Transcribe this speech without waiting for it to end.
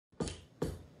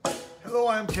Hello,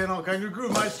 I'm Ken Alkind, your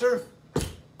Groove Meister.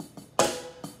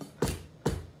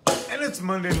 And it's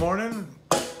Monday morning,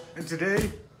 and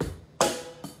today,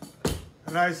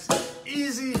 a nice,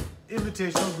 easy,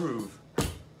 invitational groove.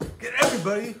 Get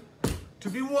everybody to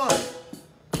be one.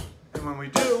 And when we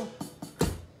do,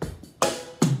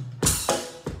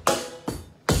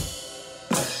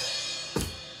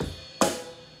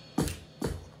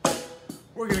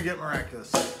 we're gonna get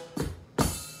miraculous.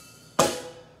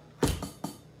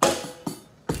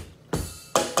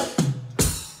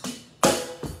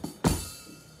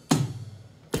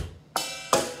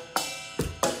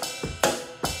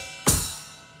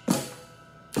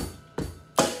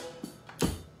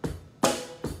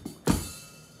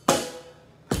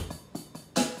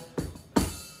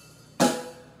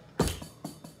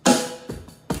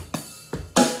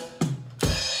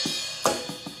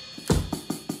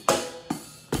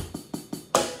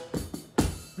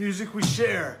 Music we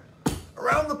share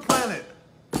around the planet.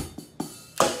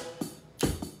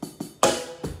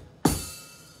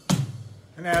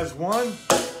 And as one,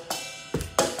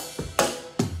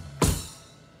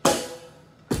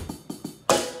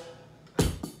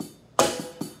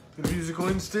 the musical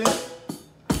instinct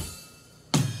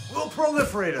will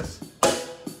proliferate us.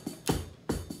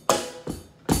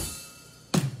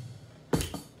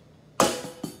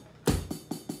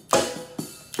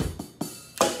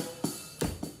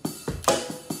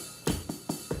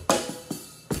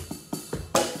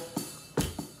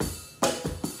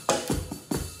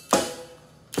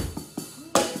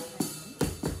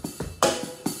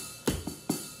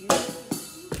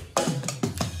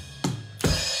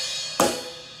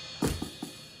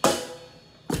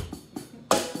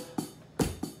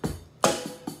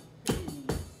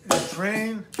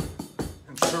 Train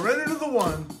and surrender to the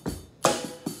one.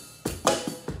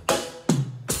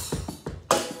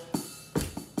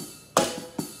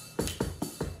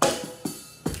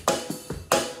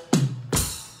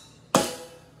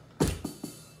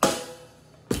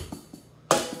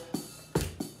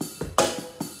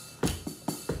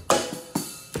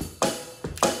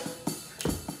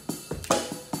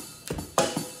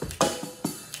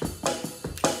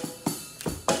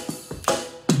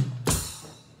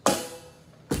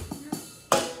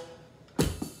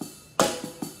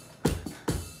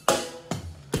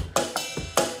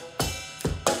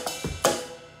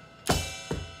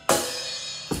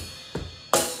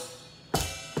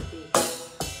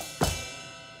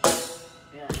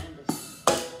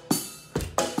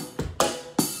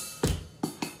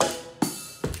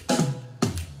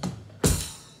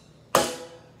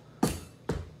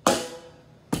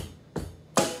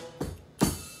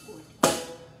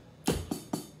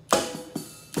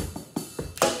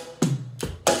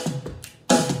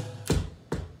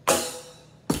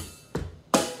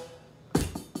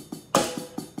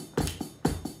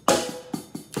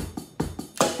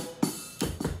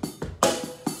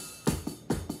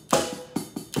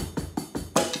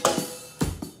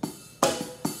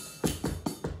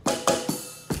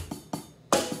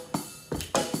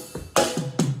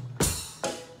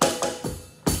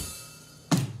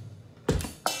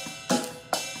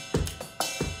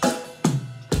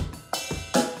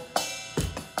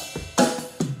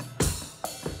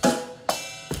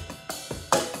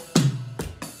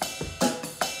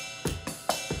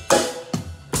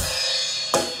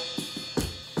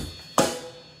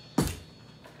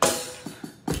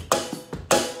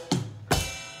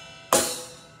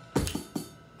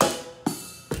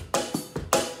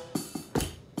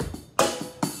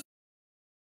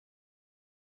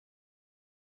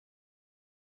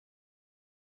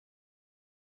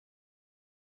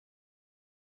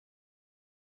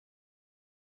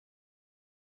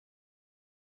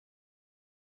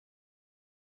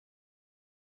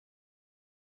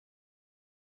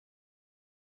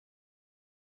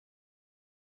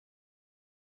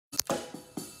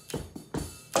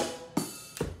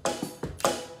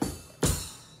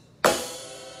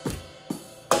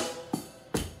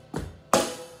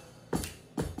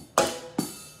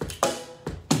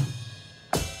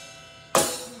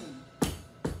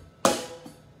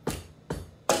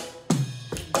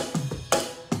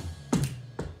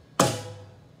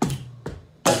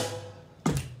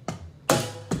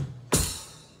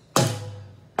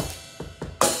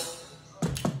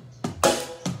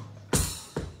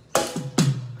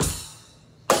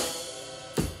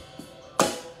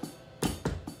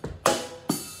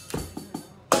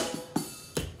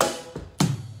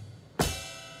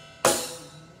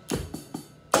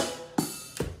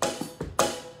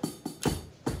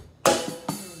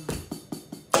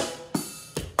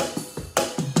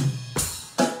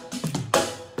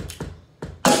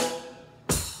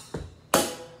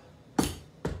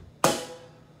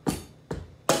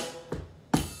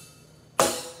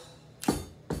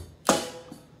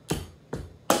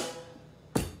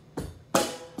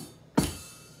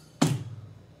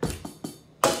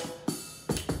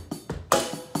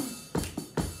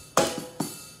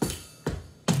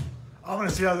 I want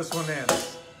to see how this one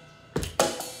ends.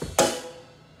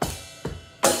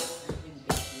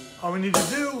 All we need to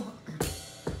do,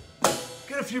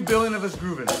 get a few billion of us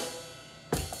grooving.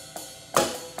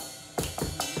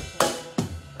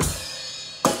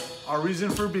 Our reason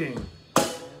for being.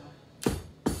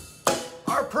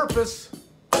 Our purpose.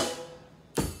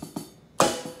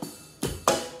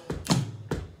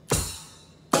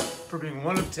 For being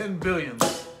one of 10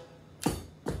 billions.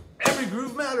 Every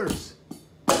groove matters.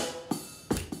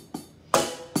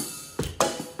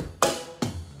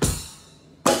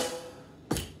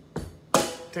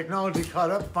 Technology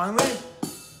caught up finally.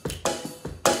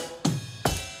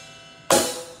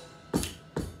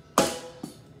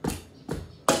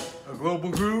 A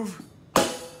global groove.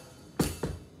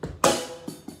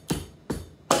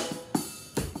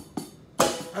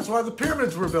 That's why the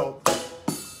pyramids were built.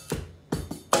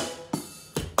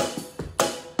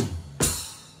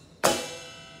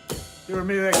 They were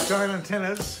made like giant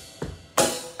antennas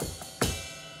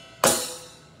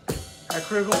at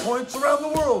critical points around the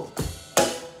world.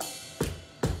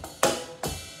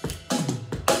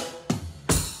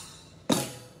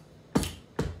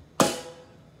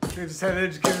 They just had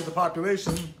educated the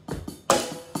population.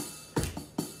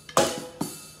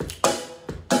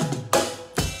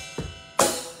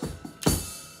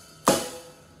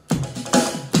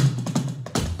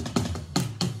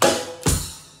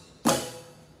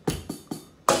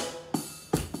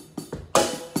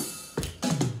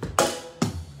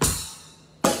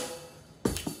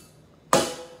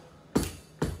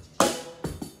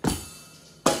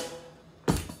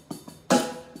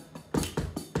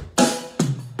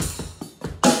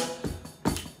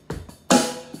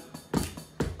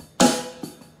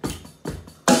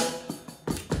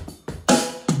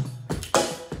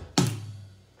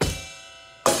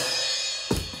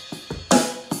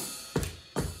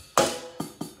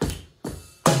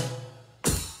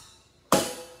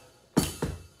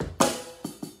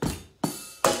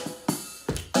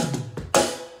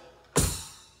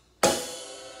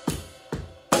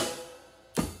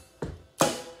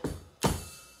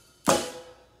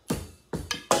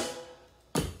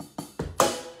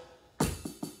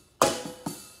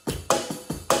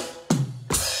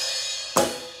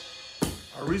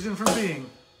 Our reason for being.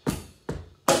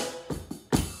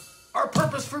 Our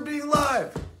purpose for being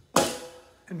live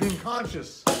and being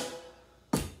conscious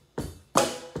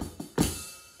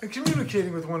and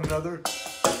communicating with one another.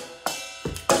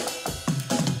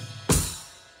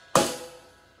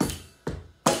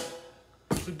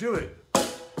 So do it.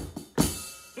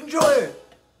 Enjoy it.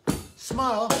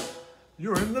 Smile.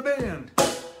 You're in the band.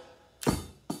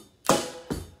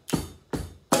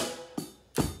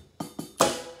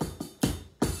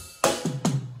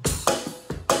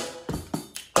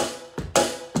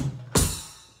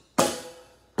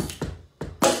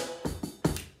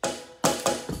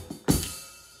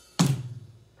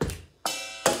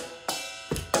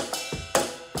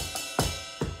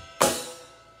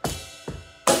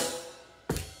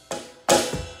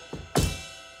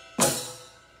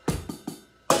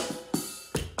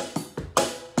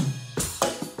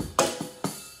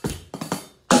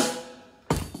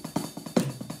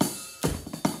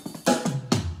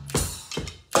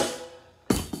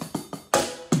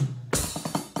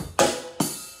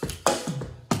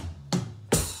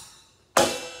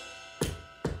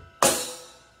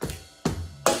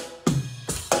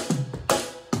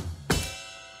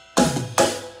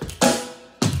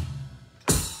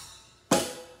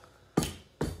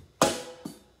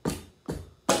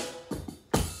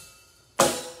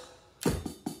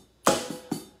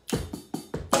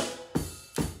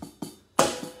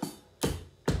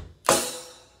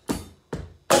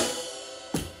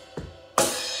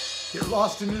 Get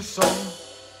lost in your song,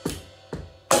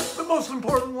 the most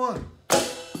important one.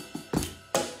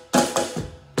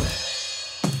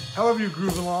 However you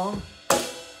groove along.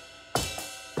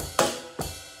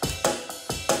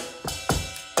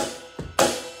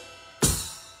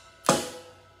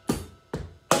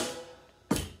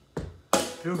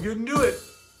 Feel good and do it.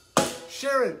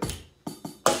 Share it.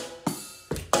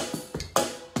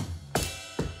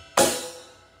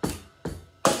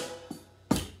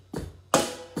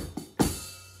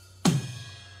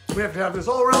 We have to have this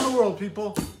all around the world,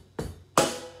 people.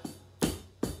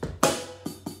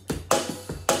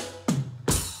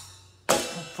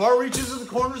 Far reaches of the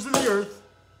corners of the earth,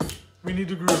 we need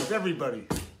to groove, everybody.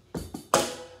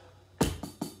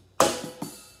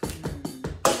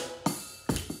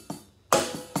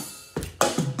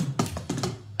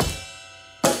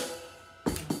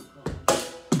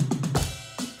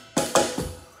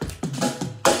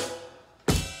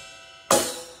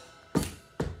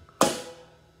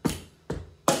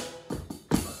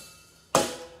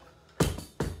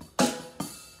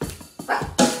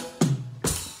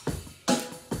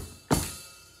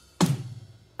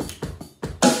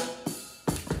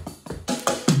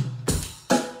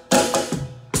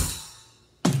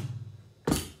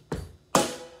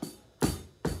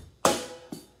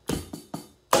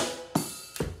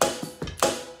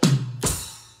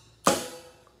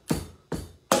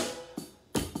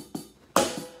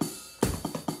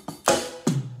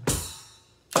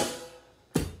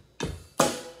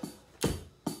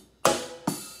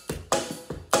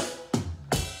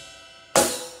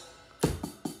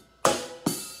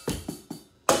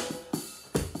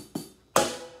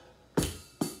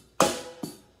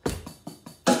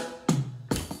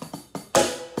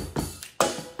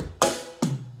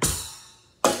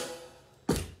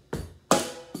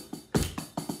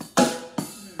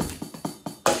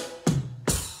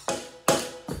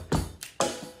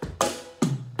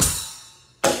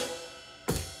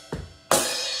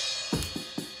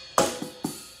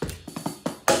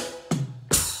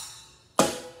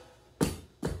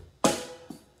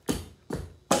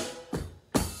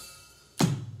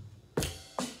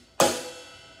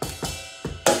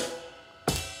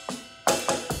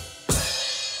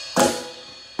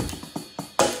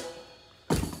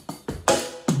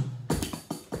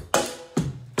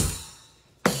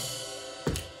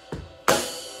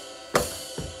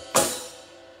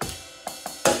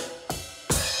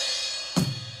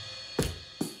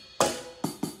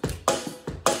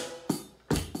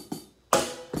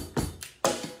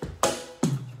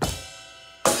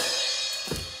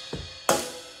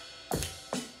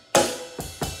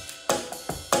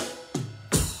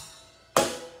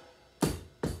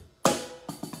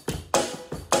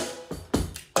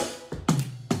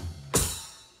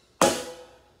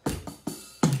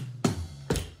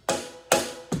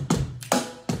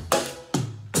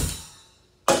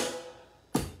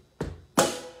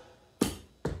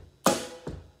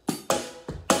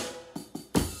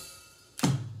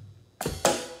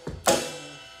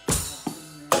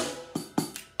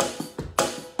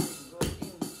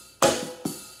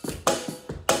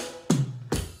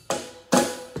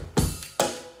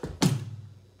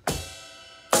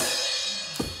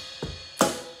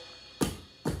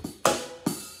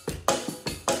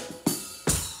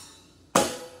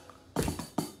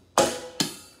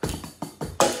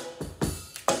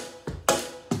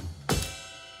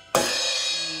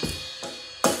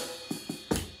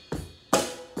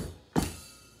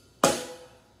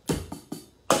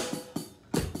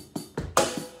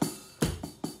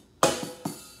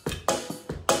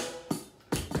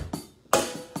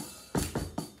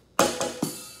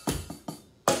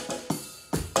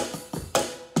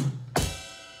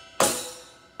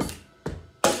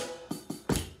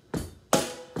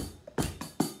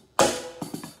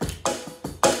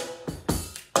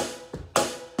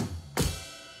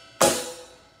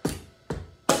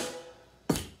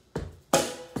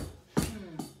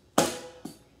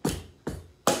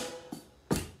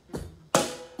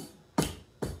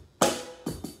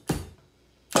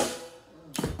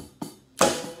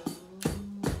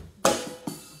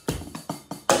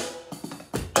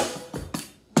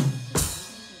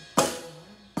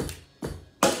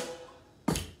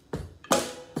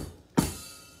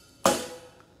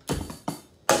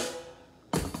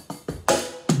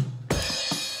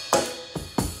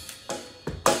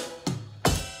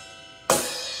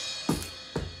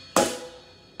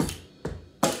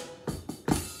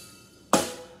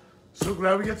 So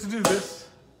glad we get to do this.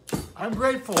 I'm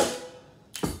grateful.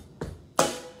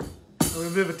 We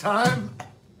live a time.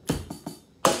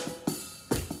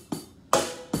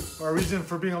 Our reason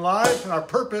for being alive and our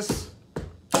purpose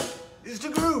is to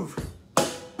groove.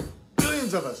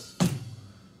 Billions of us.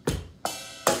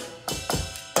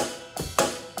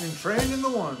 Being trained in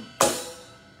the one.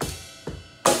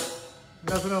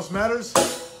 Nothing else matters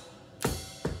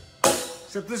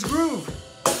except this groove.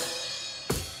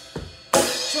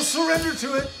 So surrender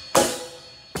to it.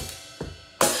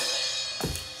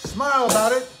 Smile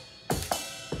about it.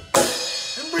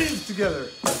 And breathe together.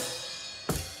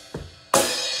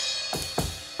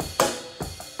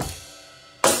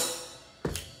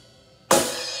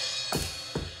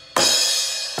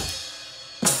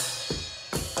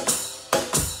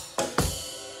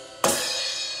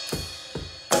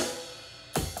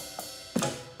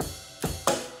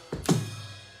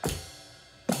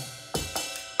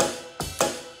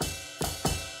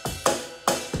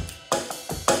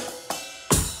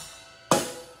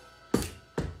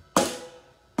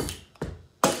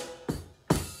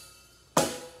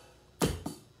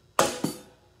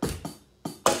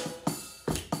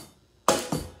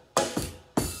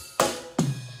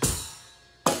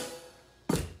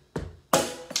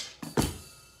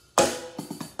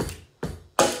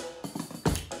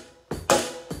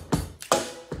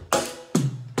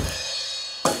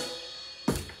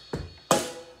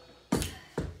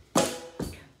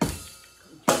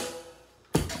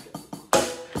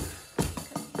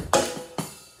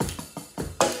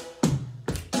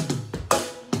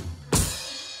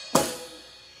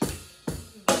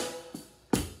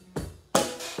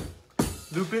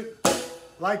 Loop it,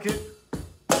 like it.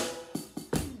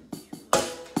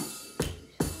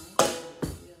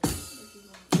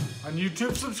 On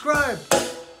YouTube, subscribe.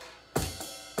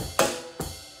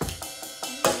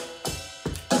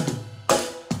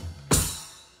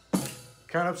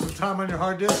 Count up some time on your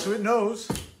hard disk so it knows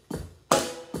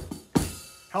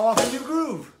how often you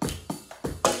groove.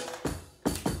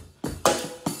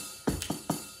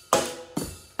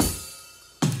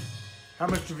 How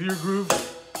much of your groove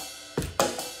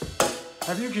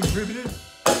have you contributed?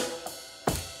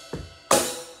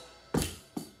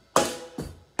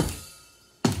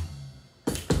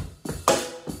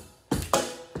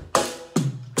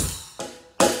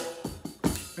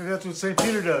 Maybe that's what St.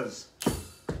 Peter does.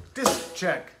 Disc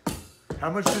check. How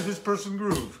much did this person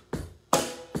groove?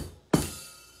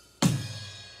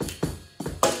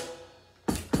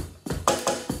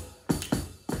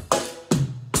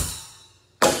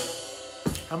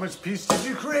 How much peace did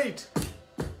you create?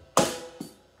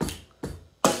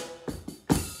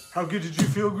 How good did you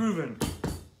feel grooving?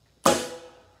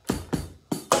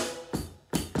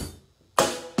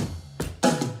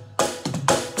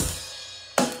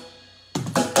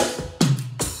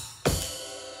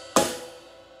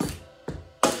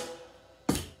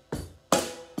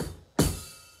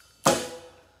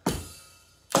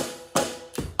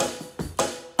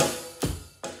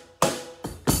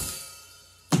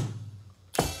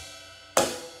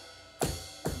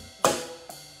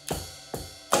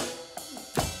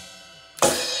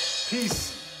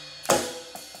 Peace,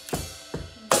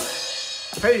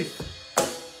 faith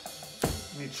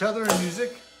in each other and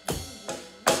music,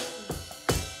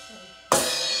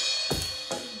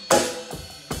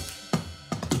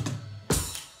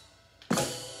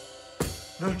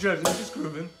 no judging, just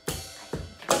grooving.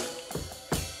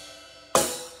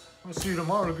 We'll see you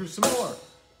tomorrow to groove some more.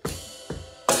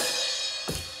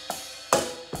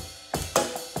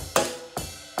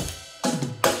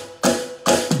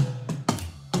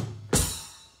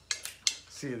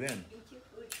 See you then.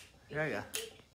 Yeah.